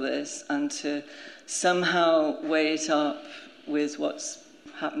see all this and to somehow weigh it up with what's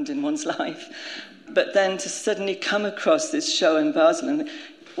happened in one's life, but then to suddenly come across this show in Basel, and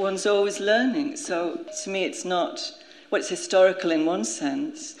one's always learning. So to me, it's not, well, it's historical in one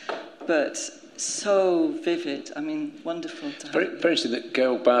sense, but so vivid. I mean, wonderful to have. Very interesting that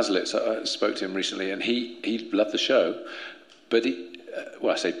Georg Baselitz, I spoke to him recently, and he loved the show, but he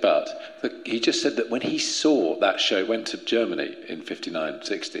just said that when he saw that show, went to Germany in 59,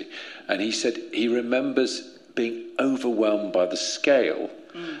 60, and he said he remembers being overwhelmed by the scale.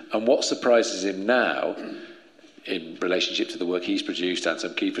 And what surprises him now, in relationship to the work he's produced and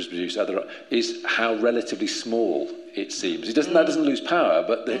some Kiefer's produced, is how relatively small it seems. That doesn't lose power,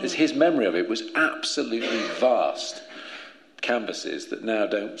 but his memory of it was absolutely vast canvases that now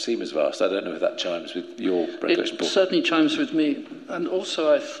don't seem as vast. I don't know if that chimes with your recollection, Paul. It certainly chimes with me. And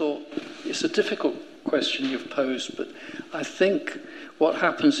also I thought it's a difficult question you've posed, but I think what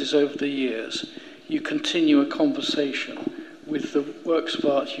happens is over the years you continue a conversation with the works of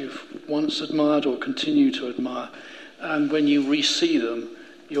art you've once admired or continue to admire, and when you re-see them,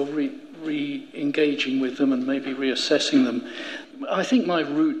 you're re-engaging with them and maybe reassessing them. I think my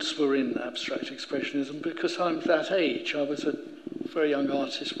roots were in abstract expressionism because I'm that age. I was a very young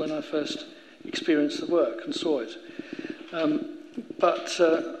artist when I first experienced the work and saw it. But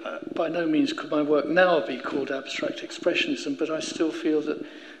by no means could my work now be called abstract expressionism, but I still feel that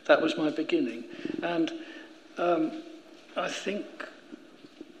that was my beginning. And I think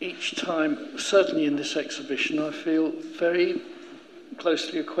each time, certainly in this exhibition, I feel very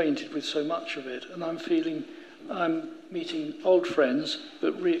closely acquainted with so much of it, and I'm meeting old friends,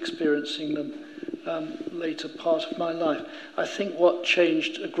 but re-experiencing them later part of my life. I think what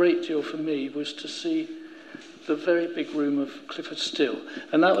changed a great deal for me was to see the very big room of Clifford Still.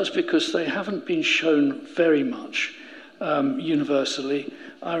 And that was because they haven't been shown very much universally.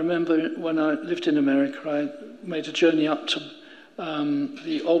 I remember when I lived in America, I made a journey up to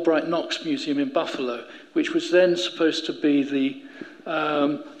the Albright Knox Museum in Buffalo, which was then supposed to be the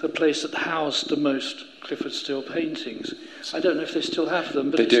place that housed the most Clifford Still paintings. I don't know if they still have them,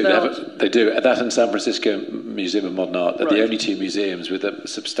 but they do. Now... They do. That and San Francisco Museum of Modern Art are the only two museums with a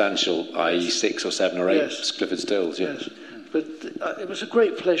substantial, i.e., 6 or 7 or 8 Clifford Stills. Yeah. Yes, but it was a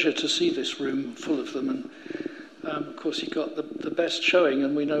great pleasure to see this room full of them, and of course he got the best showing,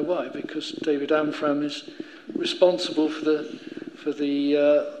 and we know why, because David Amfram is responsible for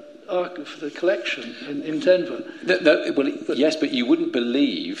the collection in Denver. Yes, but you wouldn't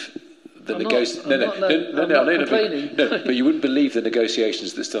believe the but you wouldn't believe the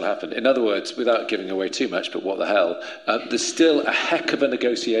negotiations that still happen. In other words, without giving away too much, but what the hell, there's still a heck of a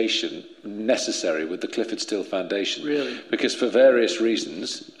negotiation necessary with the Clifford Still Foundation. Really? Because for various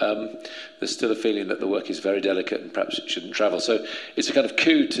reasons, there's still a feeling that the work is very delicate and perhaps it shouldn't travel. So it's a kind of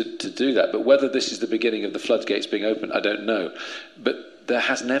coup to do that. But whether this is the beginning of the floodgates being opened, I don't know. But there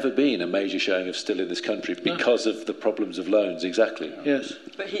has never been a major showing of Still in this country because of the problems of loans, exactly. Yes.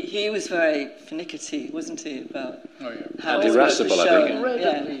 But he was very finicky, wasn't he, about how and irascible, I think.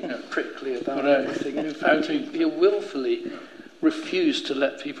 Incredibly prickly about everything. And in fact, he willfully refused to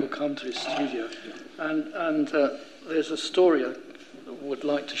let people come to his studio. And there's a story I would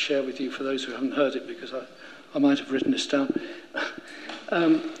like to share with you for those who haven't heard it, because I might have written this down.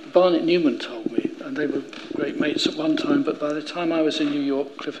 Barnett Newman told me, and they were great mates at one time, but by the time I was in New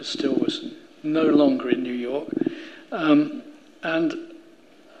York, Clifford Still was no longer in New York. And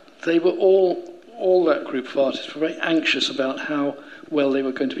they were all that group of artists were very anxious about how well they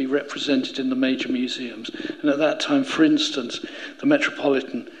were going to be represented in the major museums. And at that time, for instance, the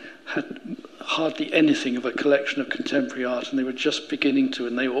Metropolitan had hardly anything of a collection of contemporary art, and they were just beginning to,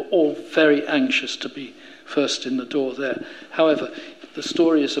 and they were all very anxious to be first in the door there. However, the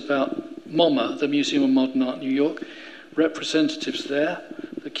story is about MoMA, the Museum of Modern Art, New York. Representatives there,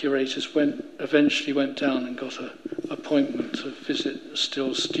 the curators eventually went down and got an appointment to visit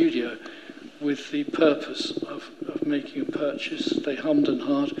Still's studio with the purpose of making a purchase. They hummed and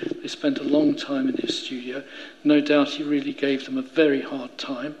hawed. They spent a long time in his studio. No doubt he really gave them a very hard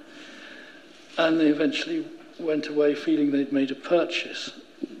time. And they eventually went away feeling they'd made a purchase.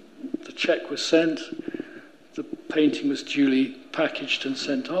 The cheque was sent. The painting was duly packaged and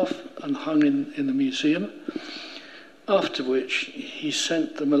sent off and hung in the museum, after which he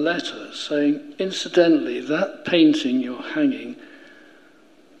sent them a letter saying, incidentally, that painting you're hanging,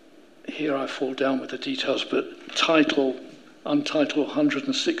 here I fall down with the details, but Untitled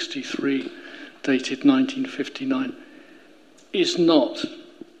 163, dated 1959, is not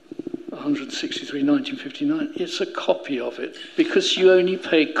 163, 1959. It's a copy of it, because you only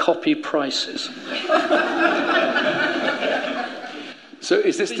pay copy prices. So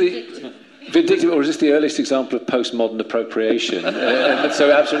is this the vindictive, or is this the earliest example of postmodern appropriation?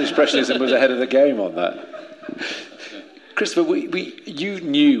 So Abstract Expressionism was ahead of the game on that. Christopher, you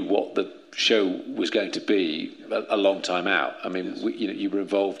knew what the show was going to be a long time out. I mean, you were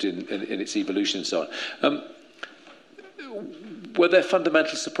involved in its evolution and so on. Were there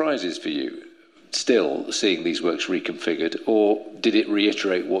fundamental surprises for you, still seeing these works reconfigured, or did it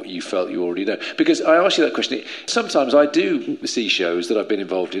reiterate what you felt you already know? Because I asked you that question. Sometimes I do see shows that I've been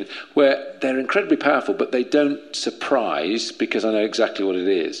involved in where they're incredibly powerful, but they don't surprise because I know exactly what it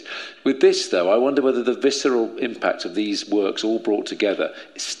is. With this, though, I wonder whether the visceral impact of these works all brought together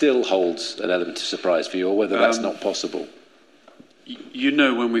still holds an element of surprise for you, or whether that's not possible. You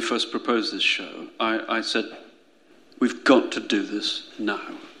know, when we first proposed this show, I said, we've got to do this now.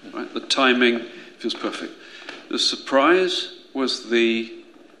 Right? The timing feels perfect. The surprise was the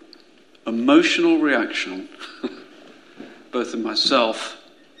emotional reaction, both in myself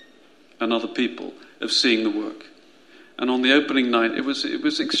and other people, of seeing the work. And on the opening night, it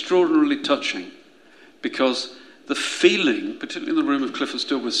was extraordinarily touching, because the feeling, particularly in the room of Clifford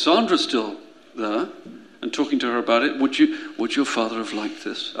Still, with Sandra Still there, and talking to her about it, would your father have liked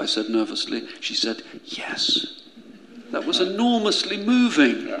this? I said nervously. She said, yes. That was enormously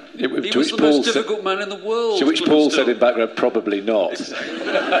moving. He was the most difficult man in the world. To which Paul said in background, probably not.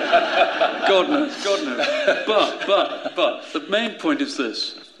 God knows. But the main point is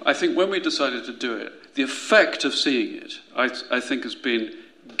this. I think when we decided to do it, the effect of seeing it, I think, has been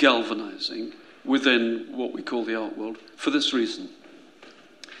galvanising within what we call the art world for this reason.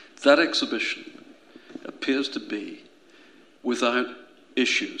 That exhibition appears to be without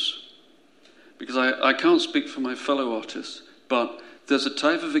issues. Because I can't speak for my fellow artists, but there's a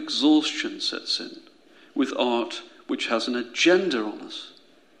type of exhaustion sets in with art which has an agenda on us.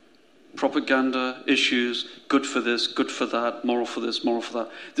 Propaganda, issues, good for this, good for that, moral for this, moral for that.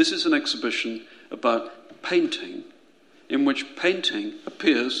 This is an exhibition about painting, in which painting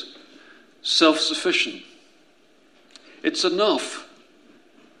appears self-sufficient. It's enough.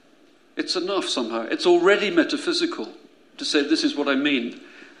 It's enough somehow. It's already metaphysical to say this is what I mean.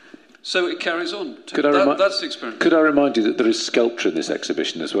 So it carries on. That's the experience. Could I remind you that there is sculpture in this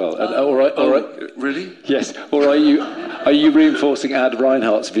exhibition as well? Really? Yes. Or are you reinforcing Ad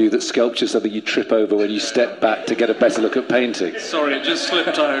Reinhardt's view that sculpture is something you trip over when you step back to get a better look at painting? Sorry, it just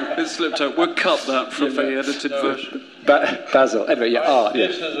slipped out. It slipped out. We'll cut that from the edited version. Basil, anyway, art.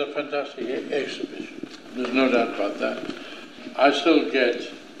 This is a fantastic exhibition. There's no doubt about that. I still get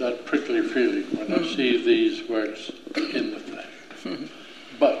that prickly feeling when I see these works in the flesh.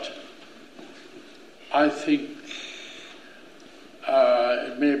 But I think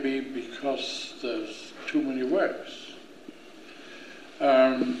it may be because there's too many works.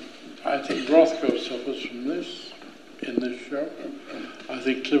 I think Rothko suffers from this in this show. I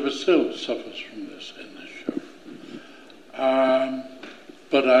think Clifford Still suffers from this in this show.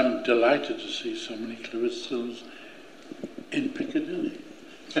 But I'm delighted to see so many Clifford Stills in Piccadilly.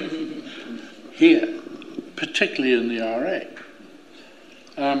 Here, particularly in the RA.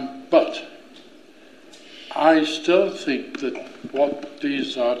 But I still think that what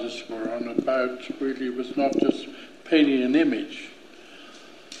these artists were on about really was not just painting an image.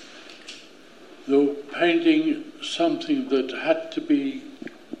 They were painting something that had to be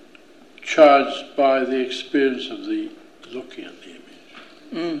charged by the experience of the looking at the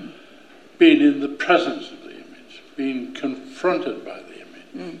image, being in the presence of the image, being confronted by the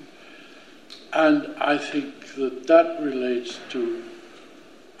image. And I think that relates to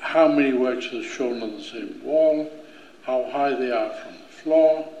how many works are shown on the same wall, how high they are from the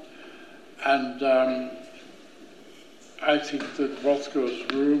floor, and I think that Rothko's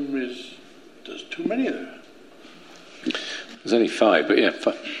room there's too many there. There's only 5, but yeah,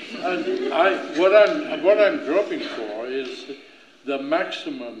 5. And what I'm groping for is the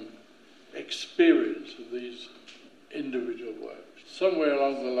maximum experience of these individual works. Somewhere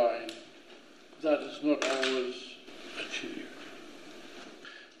along the line, that is not always achieved.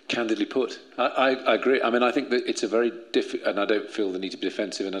 Candidly put, I agree. I mean, I think that it's a very difficult, and I don't feel the need to be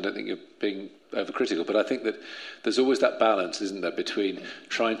defensive, and I don't think you're being overcritical, but I think that there's always that balance, isn't there, between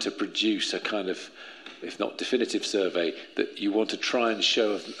trying to produce a kind of, if not definitive survey, that you want to try and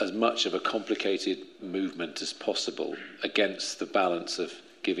show as much of a complicated movement as possible against the balance of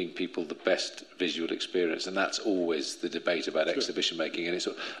giving people the best visual experience, and that's always the debate about exhibition making. And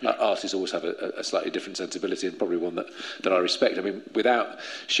artists always have a slightly different sensibility, and probably one that I respect. I mean, without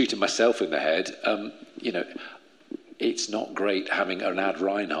shooting myself in the head, it's not great having an Ad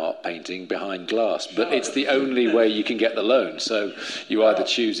Reinhardt painting behind glass, but it's the only way you can get the loan. So you either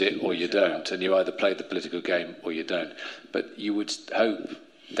choose it or you don't, and you either play the political game or you don't. But you would hope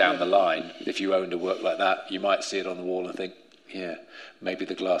down the line, if you owned a work like that, you might see it on the wall and think, yeah, maybe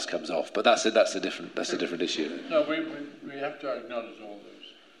the glass comes off, but that's a different issue. No, we have to acknowledge all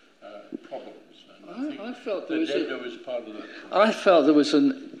those problems. I felt was part of that. I felt there was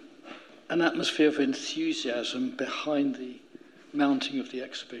an atmosphere of enthusiasm behind the mounting of the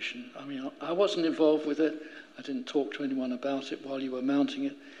exhibition. I mean, I wasn't involved with it. I didn't talk to anyone about it while you were mounting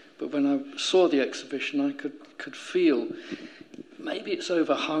it. But when I saw the exhibition, I could feel maybe it's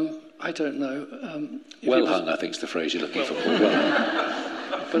overhung. I don't know. Well hung, I think is the phrase you're looking for.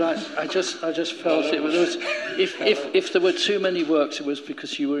 Well. But I just felt it was. If there were too many works, it was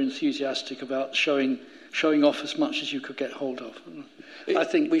because you were enthusiastic about showing off as much as you could get hold of. I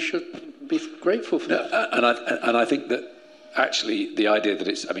think we should be grateful for that. And I think that actually the idea that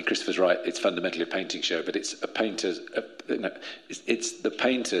it's, I mean, Christopher's right, it's fundamentally a painting show, but it's it's the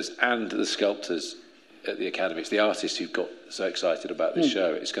painters and the sculptors at the Academy. It's the artists who got so excited about this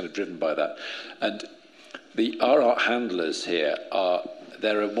show. It's kind of driven by that. And our art handlers here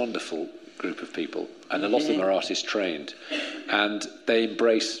they're a wonderful group of people, and a lot of them are artist trained, and they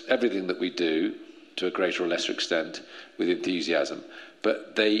embrace everything that we do to a greater or lesser extent with enthusiasm.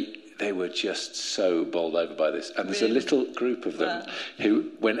 But they were just so bowled over by this. And there's a little group of them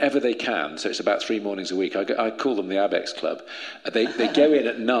who, whenever they can, so it's about 3 mornings a week, I call them the Abex Club, they go in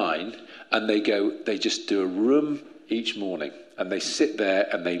at 9 and they just do a room each morning. And they sit there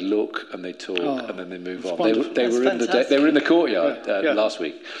and they look and they talk and then they move on. They were in the courtyard last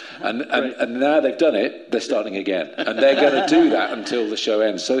week, and now they've done it. They're starting again, and they're going to do that until the show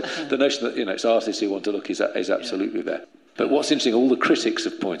ends. So the notion that it's artists who want to look is absolutely there. But what's interesting, all the critics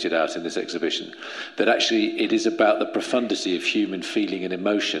have pointed out in this exhibition that actually it is about the profundity of human feeling and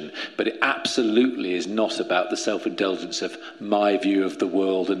emotion, but it absolutely is not about the self-indulgence of my view of the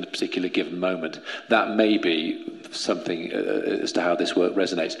world in a particular given moment. That may be something as to how this work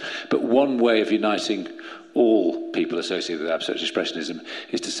resonates. But one way of uniting all people associated with abstract expressionism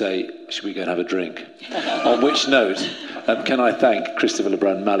is to say, should we go and have a drink? On which note, can I thank Christopher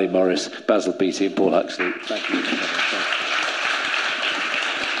Lebrun, Mally Morris, Basil Beattie and Paul Huxley. Thank you.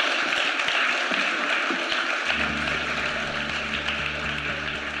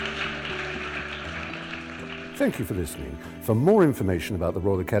 Thank you for listening. For more information about the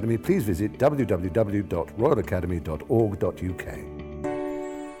Royal Academy, please visit www.royalacademy.org.uk.